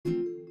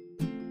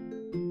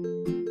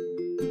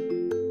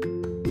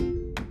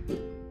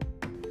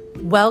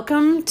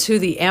Welcome to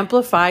the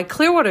Amplify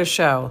Clearwater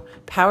Show,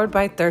 powered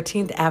by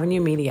 13th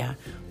Avenue Media.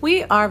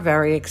 We are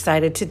very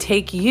excited to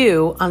take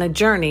you on a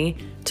journey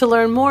to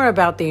learn more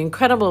about the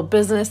incredible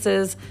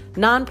businesses,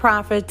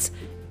 nonprofits,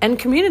 and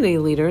community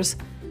leaders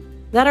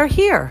that are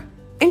here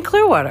in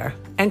Clearwater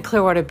and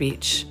Clearwater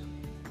Beach.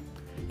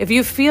 If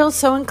you feel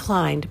so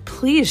inclined,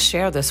 please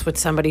share this with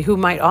somebody who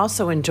might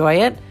also enjoy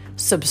it,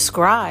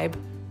 subscribe,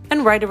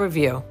 and write a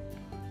review.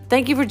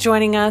 Thank you for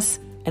joining us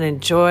and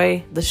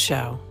enjoy the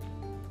show.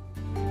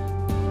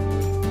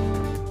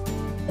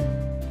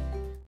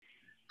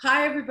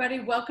 Hi,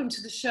 everybody. Welcome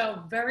to the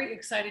show. Very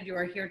excited you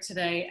are here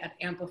today at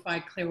Amplify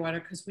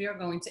Clearwater because we are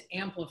going to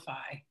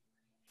amplify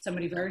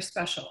somebody very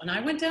special. And I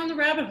went down the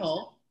rabbit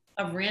hole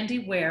of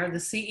Randy Ware, the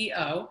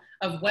CEO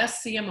of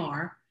West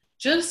CMR,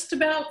 just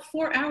about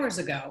 4 hours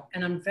ago.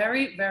 And I'm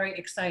very, very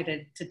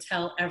excited to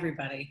tell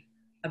everybody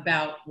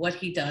about what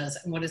he does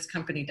and what his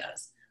company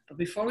does. But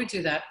before we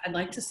do that, I'd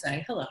like to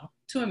say hello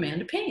to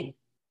Amanda Payne,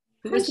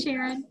 who is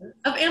Sharon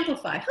of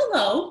Amplify.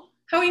 Hello.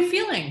 How are you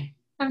feeling?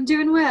 I'm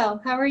doing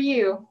well. How are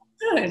you?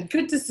 Good.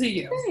 Good to see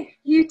you. Hey,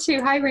 you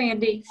too. Hi,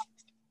 Randy.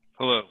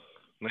 Hello.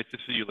 Nice to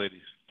see you,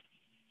 ladies.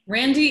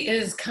 Randy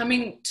is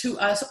coming to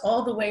us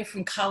all the way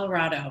from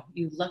Colorado.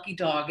 You lucky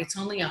dog. It's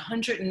only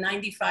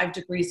 195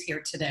 degrees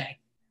here today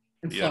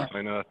in Florida. Yes,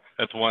 I know.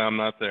 That's why I'm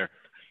not there.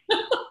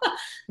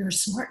 You're a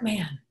smart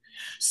man.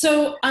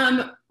 So,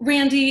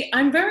 Randy,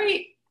 I'm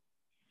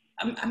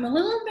a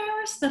little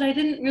embarrassed that I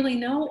didn't really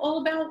know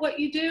all about what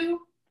you do,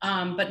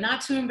 but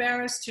not too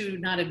embarrassed to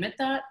not admit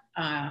that.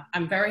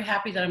 I'm very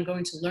happy that I'm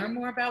going to learn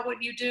more about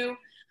what you do.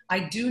 I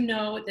do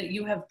know that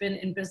you have been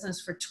in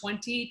business for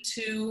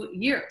 22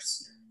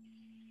 years.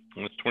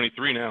 It's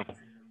 23 now.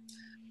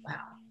 Wow.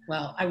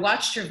 Well, I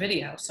watched your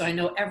video, so I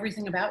know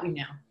everything about you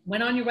now.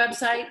 Went on your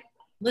website,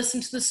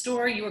 listened to the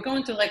story. You were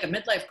going through like a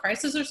midlife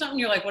crisis or something.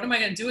 You're like, what am I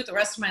going to do with the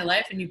rest of my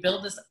life? And you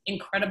build this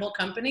incredible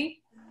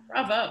company.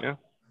 Bravo. Yeah.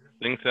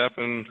 Things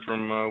happen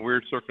from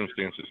weird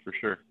circumstances for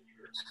sure.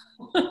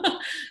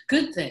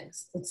 Good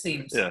things, it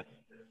seems. Yeah.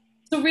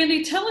 So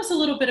Randy, tell us a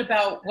little bit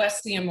about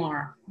West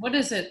CMR. What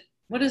is it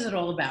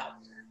all about?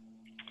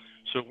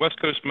 So West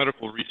Coast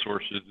Medical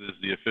Resources is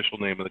the official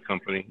name of the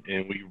company,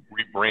 and we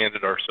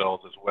rebranded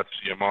ourselves as West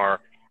CMR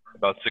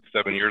about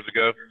 6-7 years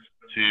ago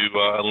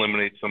to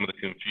eliminate some of the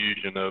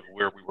confusion of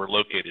where we were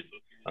located.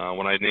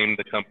 When I named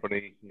the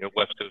company,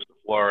 West Coast of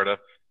Florida,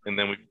 and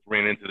then we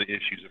ran into the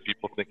issues of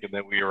people thinking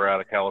that we were out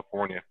of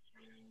California.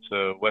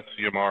 So West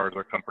CMR is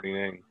our company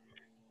name.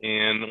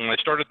 And when I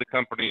started the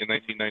company in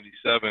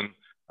 1997,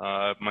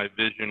 my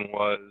vision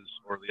was,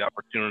 or the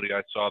opportunity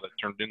I saw that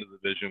turned into the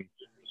vision,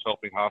 was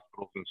helping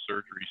hospitals and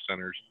surgery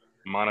centers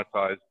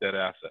monetize dead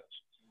assets.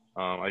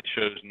 I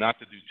chose not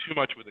to do too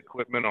much with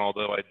equipment,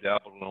 although I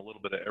dabbled in a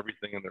little bit of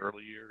everything in the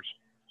early years.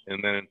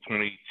 And then in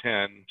 2010,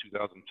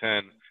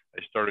 I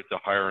started to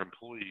hire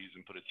employees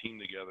and put a team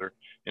together,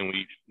 and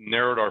we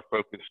narrowed our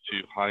focus to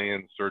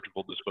high-end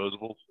surgical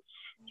disposables.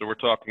 So we're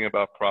talking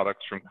about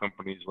products from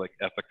companies like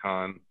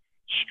Ethicon,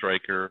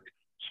 Stryker,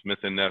 Smith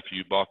 &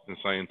 Nephew, Boston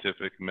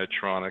Scientific,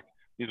 Medtronic.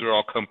 These are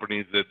all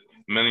companies that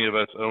many of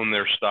us own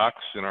their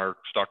stocks in our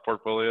stock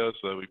portfolio,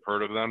 so we've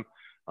heard of them,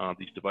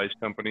 these device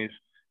companies.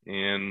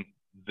 And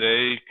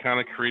they kind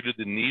of created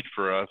the need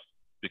for us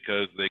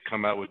because they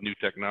come out with new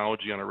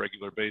technology on a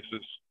regular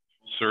basis.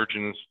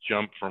 Surgeons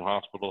jump from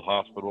hospital to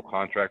hospital,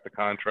 contract to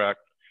contract.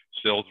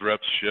 Sales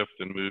reps shift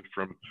and move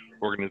from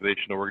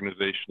organization to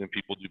organization, and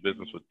people do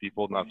business with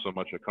people, not so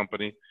much a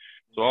company.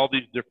 So all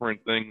these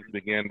different things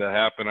began to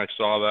happen. I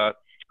saw that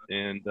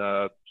and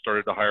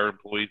started to hire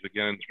employees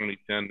again in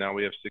 2010. Now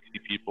we have 60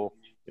 people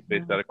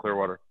based out of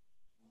Clearwater.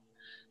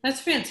 That's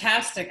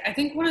fantastic. I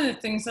think one of the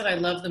things that I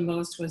love the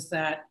most was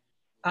that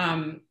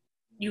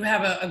you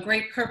have a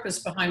great purpose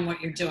behind what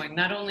you're doing.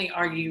 Not only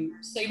are you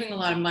saving a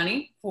lot of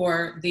money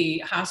for the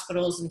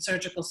hospitals and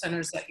surgical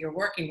centers that you're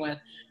working with,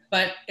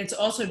 but it's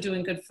also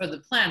doing good for the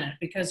planet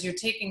because you're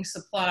taking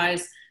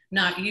supplies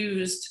not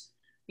used,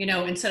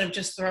 instead of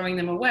just throwing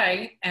them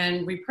away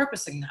and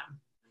repurposing them.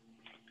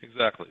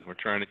 Exactly. We're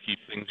trying to keep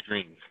things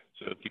green.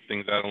 So keep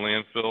things out of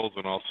landfills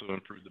and also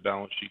improve the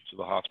balance sheets of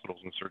the hospitals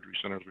and surgery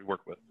centers we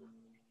work with.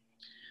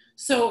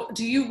 So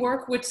do you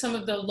work with some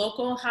of the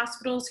local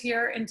hospitals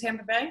here in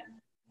Tampa Bay?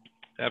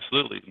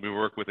 Absolutely. We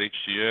work with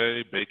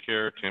HCA,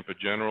 Baycare, Tampa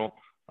General,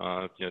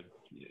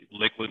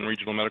 Lakeland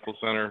Regional Medical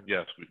Center.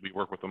 Yes, we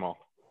work with them all.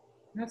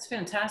 That's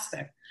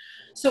fantastic.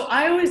 So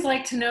I always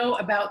like to know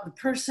about the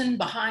person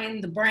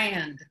behind the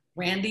brand,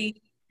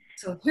 Randy.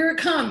 So here it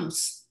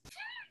comes.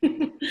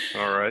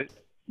 All right.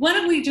 Why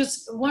don't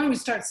we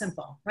start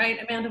simple, right?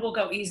 Amanda, we'll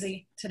go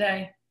easy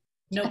today.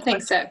 No, I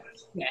think so.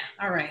 Yeah.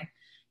 All right.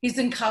 He's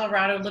in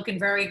Colorado looking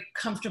very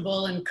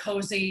comfortable and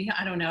cozy.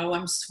 I don't know.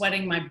 I'm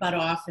sweating my butt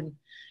off and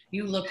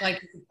you look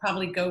like you could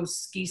probably go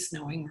ski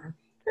snowing.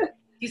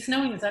 Ski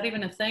snowing, is that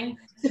even a thing?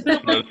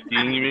 No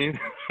skiing, you mean?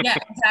 Yeah,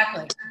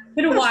 exactly. It's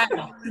been a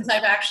while since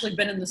I've actually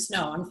been in the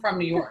snow. I'm from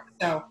New York,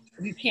 so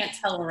you can't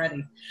tell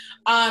already.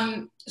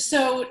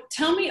 So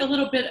tell me a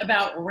little bit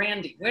about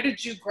Randy. Where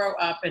did you grow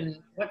up and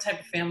what type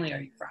of family are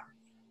you from?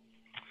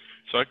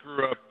 So I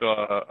grew up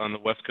on the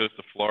west coast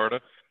of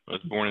Florida. I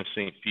was born in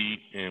St. Pete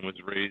and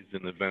was raised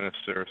in the Venice,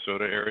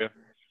 Sarasota area.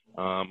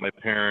 My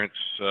parents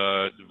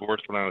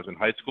divorced when I was in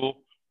high school,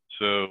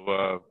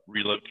 so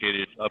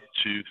relocated up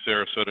to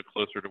Sarasota,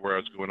 closer to where I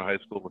was going to high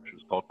school, which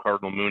was called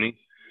Cardinal Mooney,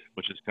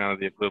 which is kind of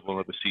the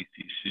equivalent of a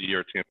CTC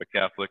or Tampa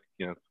Catholic.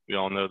 You know, we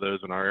all know those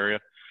in our area.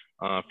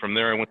 From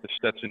there, I went to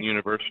Stetson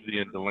University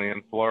in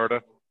DeLand,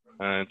 Florida,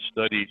 and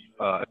studied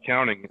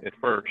accounting at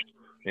first,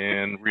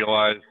 and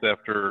realized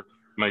after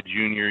my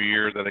junior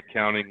year that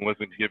accounting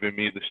wasn't giving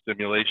me the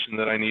stimulation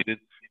that I needed.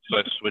 So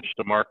I switched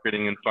to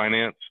marketing and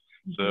finance.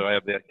 So I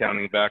have the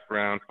accounting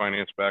background,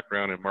 finance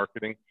background, and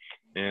marketing.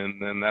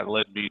 And then that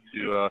led me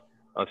to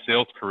a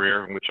sales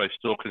career, in which I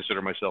still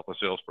consider myself a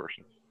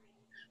salesperson.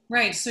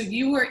 Right. So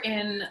you were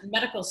in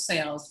medical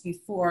sales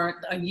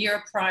before, a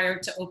year prior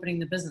to opening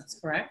the business,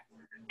 correct?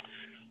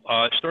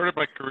 I started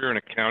my career in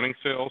accounting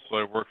sales. So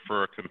I worked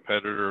for a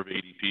competitor of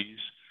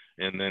ADP's.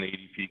 And then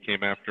ADP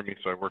came after me,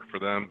 so I worked for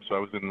them. So I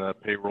was in the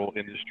payroll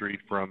industry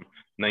from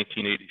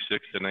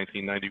 1986 to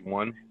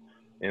 1991.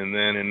 And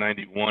then in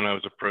 91, I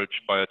was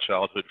approached by a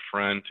childhood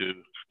friend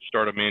to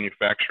start a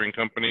manufacturing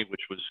company,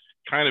 which was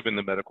kind of in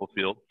the medical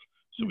field.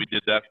 So we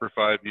did that for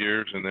 5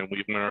 years, and then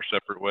we went our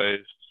separate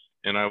ways.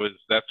 And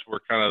that's where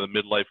kind of the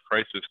midlife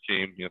crisis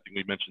came. You know, I think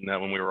we mentioned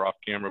that when we were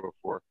off camera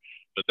before.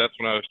 But that's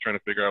when I was trying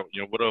to figure out,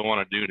 what do I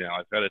want to do now?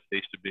 I've had a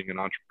taste of being an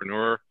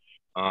entrepreneur.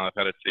 I've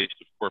had a taste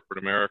of corporate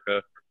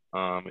America.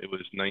 It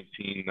was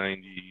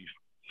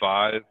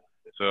 1995,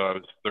 so I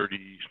was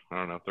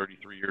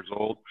 33 years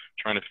old,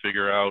 trying to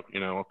figure out,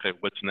 okay,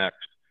 what's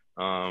next,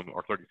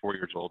 or 34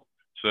 years old.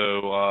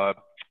 So I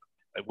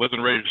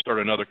wasn't ready to start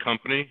another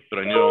company, but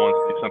I knew I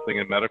wanted to do something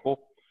in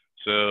medical.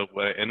 So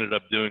what I ended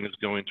up doing is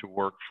going to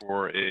work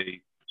for a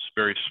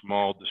very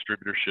small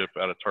distributorship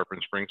out of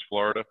Tarpon Springs,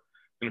 Florida.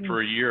 And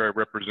for a year, I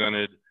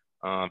represented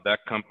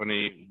that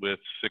company with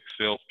 6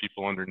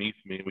 salespeople underneath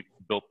me. We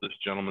built this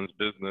gentleman's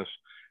business.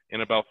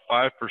 And about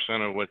 5%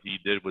 of what he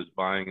did was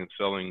buying and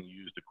selling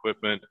used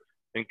equipment,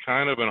 and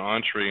kind of an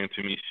entree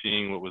into me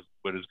seeing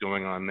what is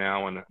going on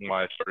now and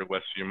why I started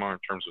West CMR in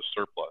terms of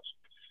surplus.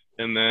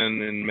 And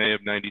then in May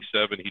of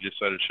 97, he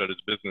decided to shut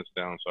his business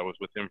down. So I was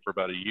with him for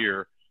about a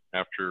year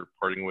after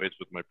parting ways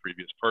with my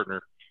previous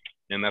partner.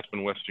 And that's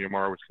when West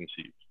CMR was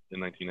conceived in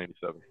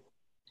 1997.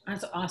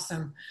 That's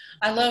awesome.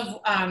 I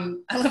love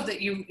that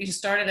you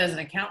started as an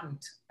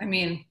accountant. I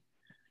mean,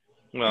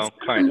 well,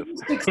 kind of.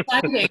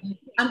 Exciting.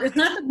 It's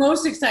not the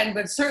most exciting,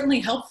 but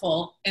certainly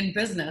helpful in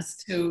business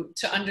to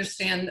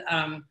understand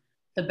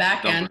the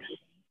back end.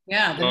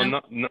 Yeah.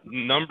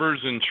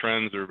 Numbers and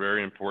trends are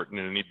very important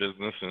in any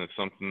business, and it's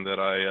something that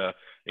I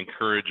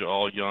encourage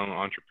all young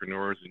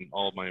entrepreneurs and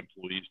all of my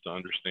employees to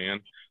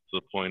understand, to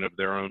the point of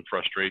their own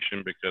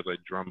frustration, because I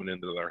drum it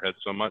into their head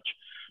so much.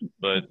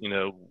 But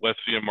West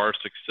CMR's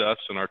success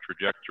and our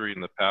trajectory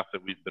and the path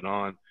that we've been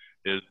on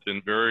has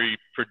been very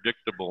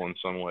predictable in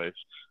some ways.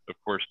 Of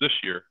course,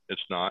 this year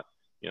it's not.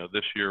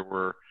 This year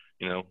we're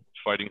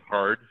fighting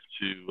hard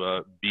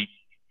to beat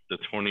the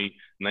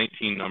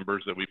 2019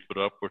 numbers that we put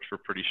up, which were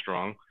pretty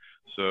strong.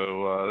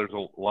 So there's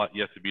a lot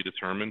yet to be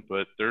determined,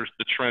 but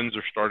the trends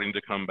are starting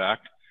to come back,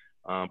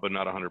 but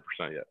not 100%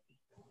 yet.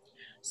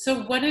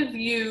 So what have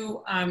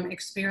you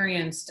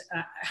experienced?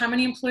 How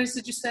many employees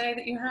did you say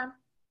that you have?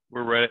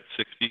 We're right at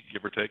 60,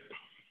 give or take.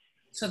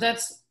 So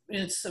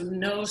it's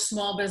no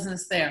small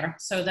business there.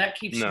 So that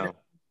keeps you.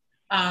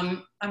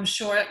 I'm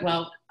sure,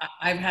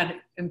 I've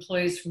had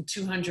employees from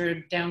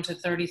 200 down to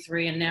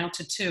 33 and now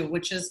to 2,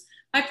 which is,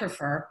 I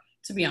prefer,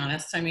 to be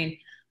honest. I mean,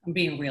 I'm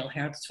being real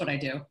here. That's what I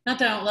do. Not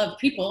that I don't love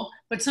people,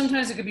 but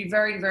sometimes it could be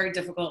very, very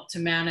difficult to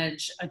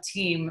manage a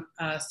team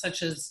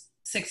such as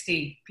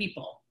 60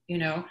 people,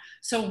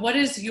 So what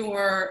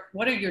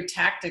are your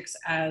tactics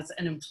as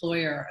an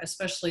employer,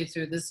 especially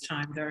through this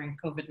time during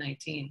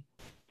COVID-19?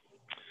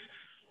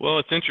 Well,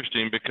 it's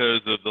interesting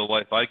because of the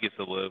life I get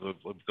to live of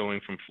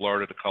going from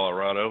Florida to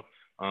Colorado,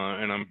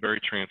 and I'm very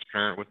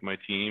transparent with my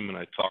team, and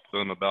I talk to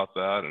them about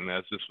that. And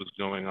as this was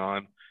going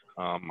on,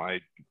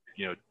 I,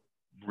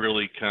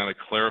 really kind of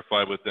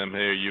clarified with them,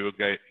 hey, are you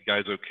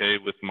guys okay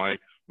with my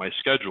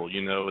schedule?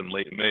 In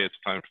late May, it's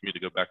time for me to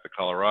go back to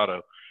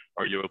Colorado.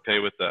 Are you okay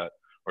with that,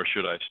 or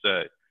should I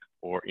stay?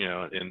 Or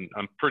and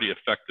I'm pretty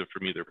effective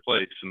from either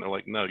place. And they're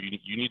like, no, you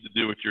need to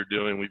do what you're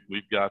doing.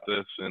 We've got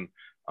this. And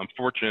I'm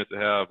fortunate to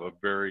have a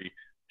very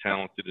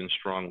talented and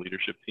strong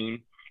leadership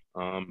team.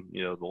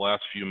 The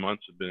last few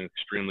months have been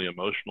extremely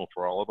emotional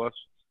for all of us.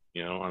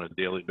 On a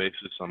daily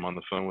basis, I'm on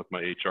the phone with my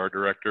HR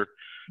director,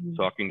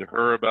 talking to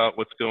her about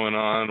what's going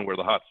on, where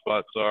the hot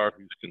spots are,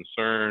 who's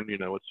concerned,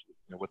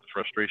 what the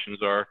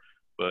frustrations are.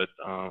 But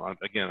I'm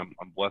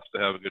blessed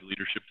to have a good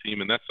leadership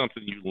team, and that's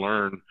something you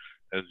learn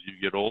as you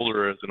get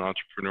older as an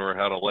entrepreneur,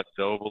 how to let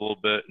go of a little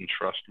bit and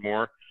trust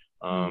more.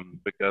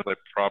 Because I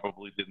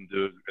probably didn't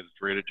do as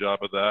great a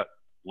job of that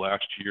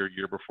last year,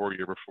 year before.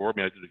 I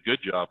mean, I did a good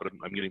job, but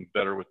I'm getting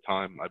better with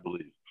time, I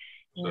believe.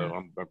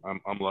 So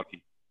I'm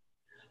lucky.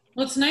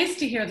 Well, it's nice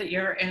to hear that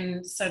you're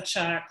in such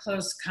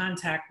close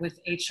contact with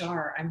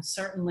HR. I'm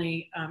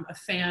certainly a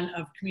fan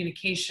of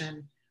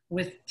communication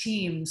with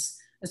teams,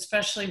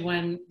 especially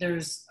when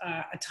there's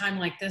a time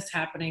like this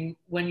happening,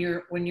 when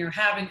you're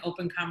having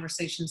open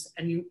conversations,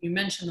 and you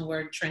mentioned the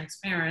word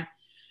transparent.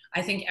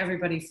 I think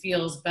everybody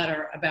feels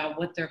better about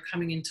what they're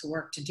coming into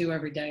work to do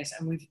every day.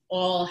 And we've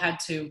all had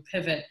to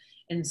pivot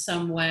in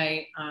some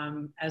way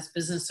as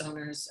business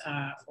owners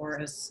or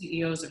as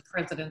CEOs or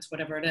presidents,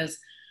 whatever it is,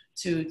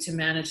 to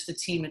manage the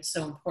team. It's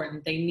so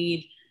important. They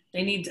need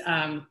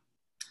to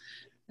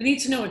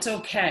know it's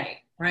okay,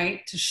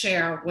 right, to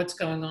share what's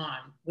going on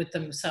with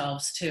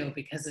themselves too,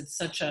 because it's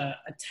such a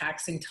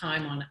taxing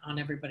time on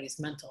everybody's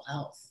mental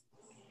health.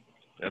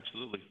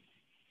 Absolutely.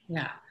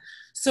 Yeah.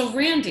 So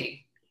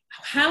Randy,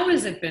 how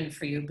has it been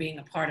for you being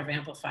a part of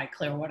Amplify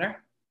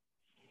Clearwater?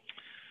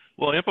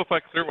 Well, Amplify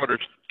Clearwater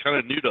is kind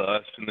of new to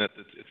us in that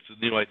it's the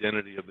new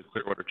identity of the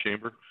Clearwater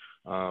Chamber.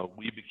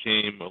 We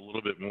became a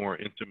little bit more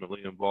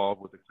intimately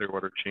involved with the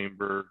Clearwater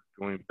Chamber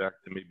going back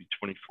to maybe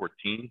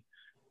 2014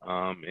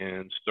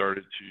 and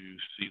started to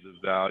see the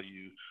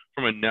value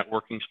from a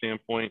networking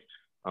standpoint.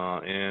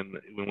 And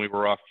when we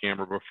were off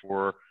camera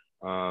before,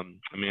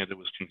 Amanda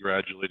was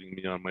congratulating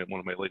me on one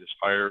of my latest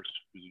hires,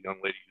 who's a young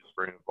lady who's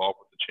very involved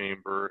with the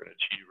Chamber and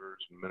Achievers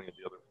and many of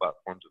the other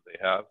platforms that they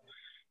have.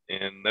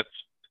 And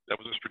that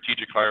was a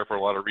strategic hire for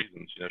a lot of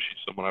reasons. You know,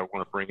 she's someone I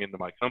want to bring into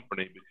my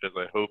company because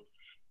I hope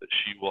that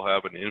she will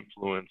have an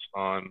influence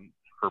on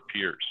her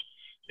peers.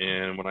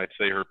 And when I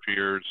say her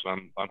peers,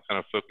 I'm kind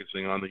of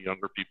focusing on the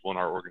younger people in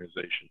our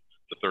organization,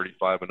 the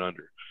 35 and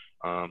under.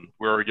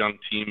 We're a young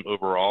team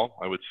overall.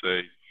 I would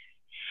say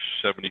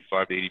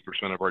 75 to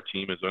 80% of our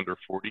team is under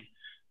 40.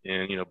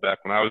 And, you know,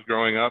 back when I was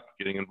growing up,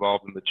 getting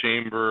involved in the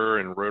Chamber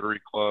and Rotary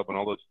Club and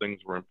all those things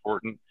were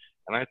important.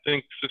 And I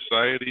think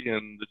society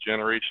and the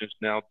generations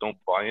now don't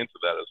buy into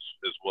that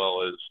as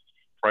well as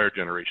prior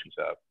generations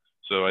have.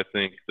 So I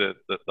think that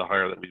the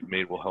hire that we've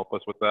made will help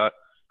us with that.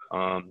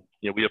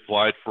 You know, we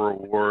applied for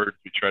awards.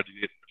 We tried to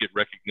get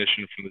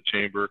recognition from the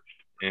Chamber.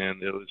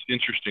 And it was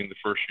interesting the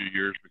first few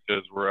years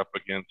because we're up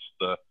against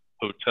the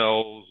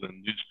hotels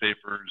and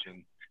newspapers,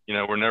 and you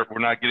know, we're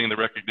not getting the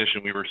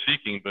recognition we were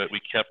seeking, but we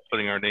kept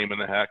putting our name in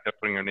the hat,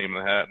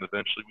 and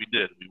eventually we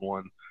did. We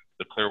won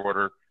the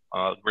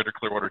Greater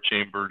Clearwater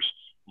Chamber's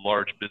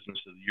Large Business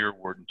of the Year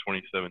Award in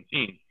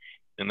 2017,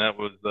 and that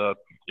was an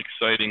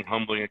exciting,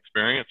 humbling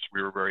experience.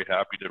 We were very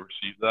happy to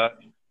receive that,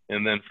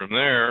 and then from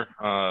there,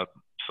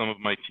 some of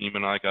my team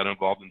and I got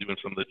involved in doing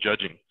some of the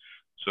judging.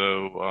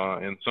 So,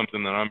 and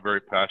something that I'm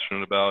very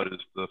passionate about is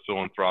the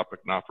philanthropic,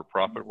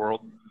 not-for-profit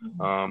world.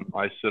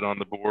 I sit on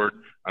the board.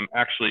 I'm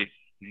actually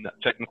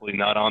technically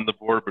not on the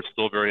board, but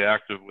still very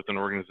active with an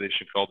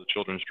organization called the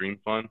Children's Dream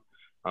Fund.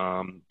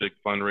 Big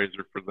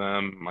fundraiser for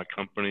them, my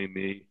company,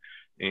 me.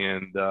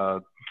 And,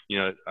 you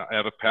know, I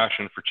have a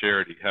passion for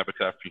charity.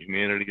 Habitat for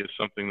Humanity is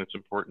something that's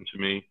important to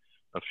me.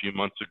 A few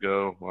months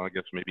ago, well, I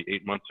guess maybe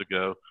 8 months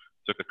ago,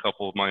 took a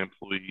couple of my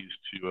employees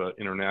to an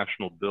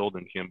international build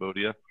in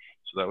Cambodia.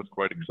 So that was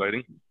quite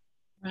exciting.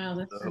 Wow,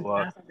 that's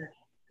fantastic.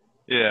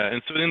 Yeah,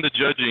 and so in the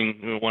judging,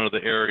 you know, one of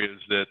the areas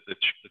that the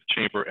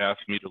Chamber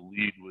asked me to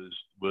lead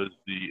was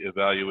the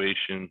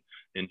evaluation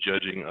and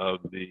judging of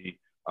the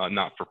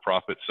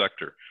not-for-profit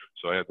sector.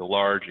 So I had the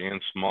large and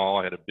small.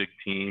 I had a big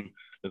team.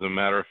 As a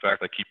matter of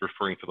fact, I keep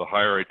referring to the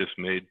hire I just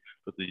made,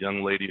 but the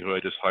young lady who I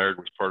just hired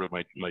was part of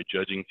my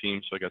judging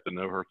team, so I got to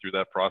know her through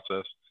that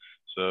process.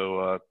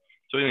 So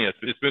yeah,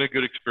 it's been a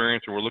good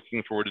experience, and we're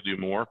looking forward to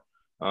do more.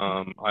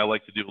 I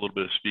like to do a little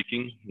bit of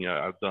speaking. You know,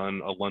 I've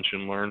done a lunch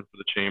and learn for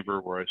the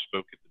Chamber where I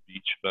spoke at the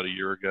beach about a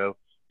year ago,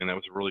 and that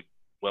was a really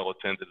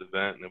well-attended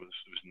event, and it was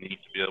neat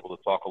to be able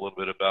to talk a little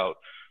bit about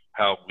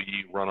how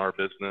we run our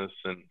business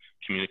and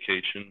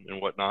communication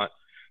and whatnot.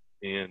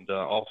 And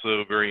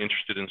also very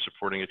interested in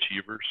supporting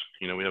Achievers.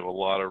 You know, we have a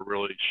lot of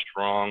really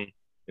strong,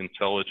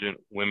 intelligent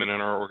women in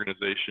our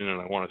organization,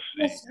 and I want to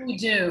see yes, we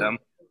do. them.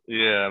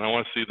 Yeah, and I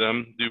want to see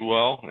them do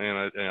well,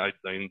 and I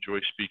enjoy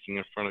speaking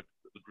in front of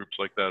groups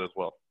like that as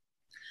well.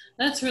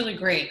 That's really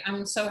great.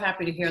 I'm so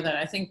happy to hear that.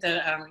 I think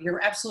that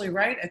you're absolutely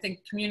right. I think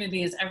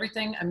community is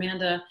everything.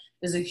 Amanda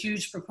is a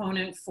huge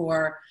proponent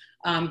for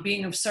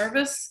being of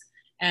service,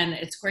 and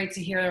it's great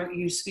to hear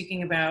you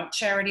speaking about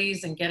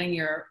charities and getting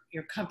your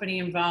company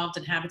involved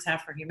in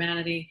Habitat for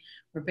Humanity.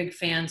 We're big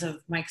fans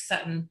of Mike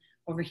Sutton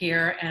over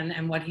here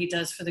and what he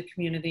does for the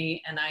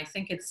community. And I just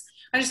think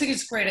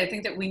it's great. I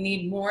think that we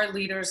need more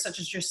leaders such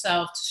as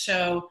yourself to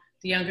show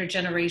the younger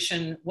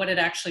generation what it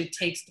actually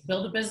takes to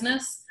build a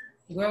business,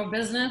 grow a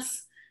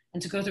business,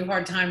 and to go through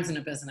hard times in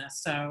a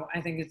business. So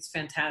I think it's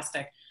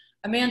fantastic.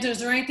 Amanda, is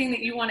there anything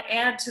that you want to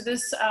add to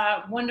this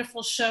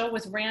wonderful show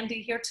with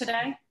Randy here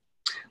today?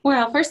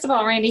 Well, first of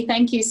all, Randy,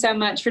 thank you so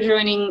much for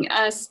joining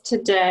us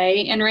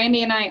today. And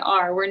Randy and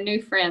we're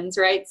new friends,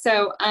 right?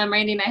 So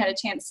Randy and I had a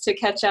chance to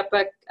catch up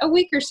a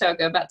week or so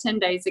ago, about 10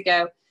 days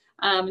ago,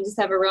 and just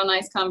have a real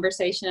nice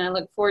conversation. I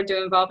look forward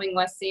to involving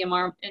West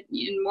CMR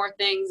in more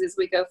things as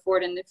we go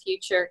forward in the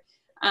future.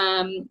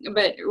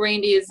 But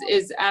Randy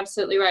is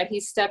absolutely right. He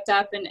stepped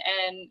up and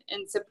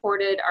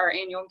supported our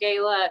annual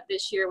gala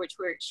this year, which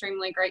we're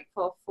extremely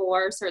grateful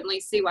for.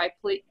 Certainly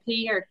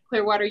CYP, our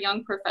Clearwater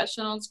Young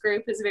Professionals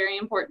group, is very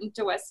important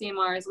to West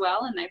CMR as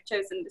well, and they've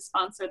chosen to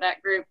sponsor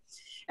that group.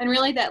 And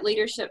really that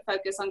leadership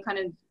focus on kind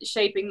of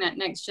shaping that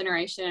next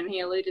generation. And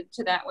he alluded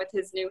to that with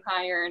his new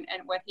hire and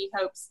what he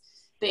hopes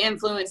the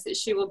influence that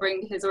she will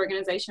bring to his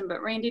organization.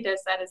 But Randy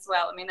does that as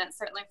well. I mean, that's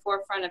certainly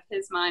forefront of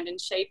his mind and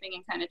shaping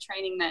and kind of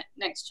training that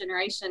next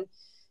generation.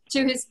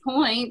 To his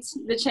point,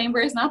 the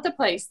chamber is not the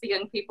place the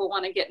young people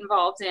want to get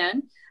involved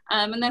in.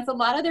 And that's a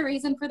lot of the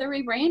reason for the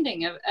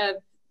rebranding of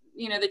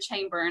the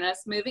chamber and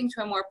us moving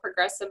to a more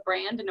progressive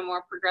brand and a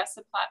more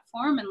progressive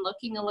platform and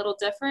looking a little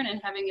different and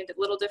having a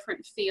little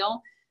different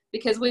feel,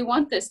 because we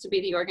want this to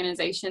be the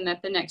organization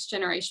that the next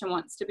generation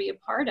wants to be a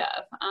part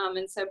of.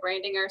 And so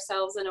branding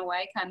ourselves in a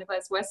way, kind of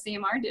as West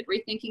CMR did,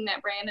 rethinking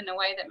that brand in a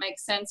way that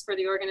makes sense for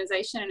the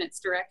organization and its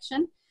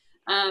direction,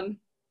 and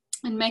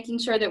making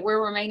sure that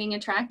we're remaining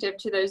attractive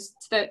to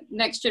the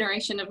next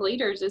generation of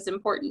leaders is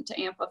important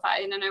to amplify.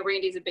 And I know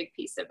Randy's a big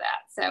piece of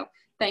that. So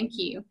thank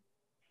you.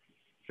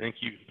 Thank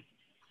you.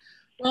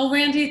 Well,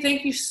 Randy,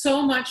 thank you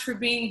so much for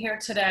being here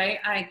today.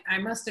 I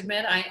must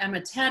admit, I am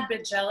a tad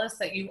bit jealous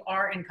that you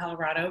are in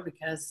Colorado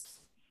because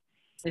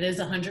it is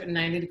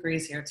 190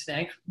 degrees here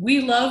today.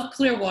 We love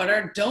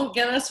Clearwater. Don't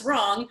get us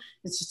wrong.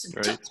 It's just a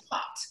tough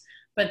spot.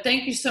 But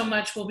thank you so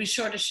much. We'll be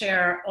sure to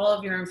share all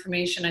of your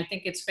information. I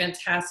think it's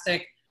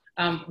fantastic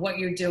what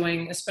you're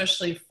doing,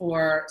 especially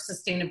for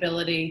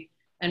sustainability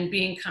and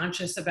being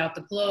conscious about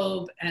the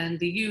globe and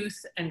the youth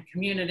and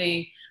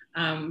community.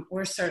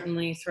 We're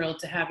certainly thrilled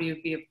to have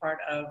you be a part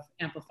of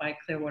Amplify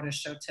Clearwater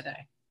show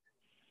today.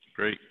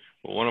 Great.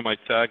 Well, one of my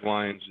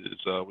taglines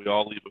is we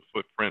all leave a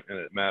footprint and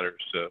it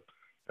matters. So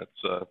that's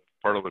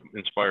part of what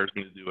inspires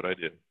me to do what I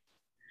do.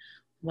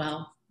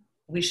 Well,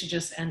 we should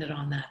just end it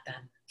on that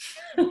then.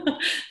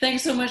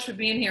 Thanks so much for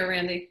being here,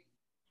 Randy.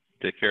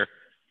 Take care.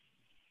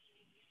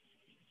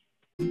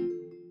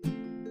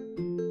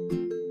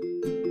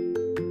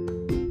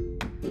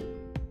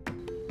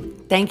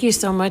 Thank you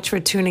so much for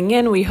tuning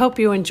in. We hope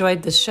you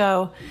enjoyed the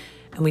show,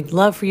 and we'd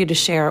love for you to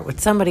share it with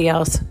somebody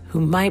else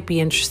who might be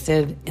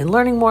interested in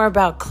learning more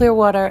about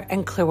Clearwater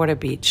and Clearwater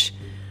Beach.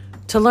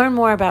 To learn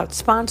more about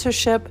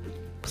sponsorship,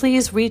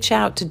 please reach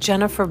out to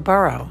Jennifer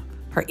Burrow.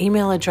 Her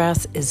email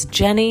address is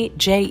Jenny,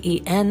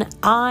 Jeni,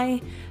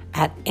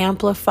 at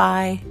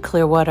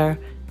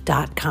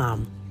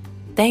amplifyclearwater.com.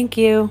 Thank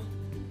you.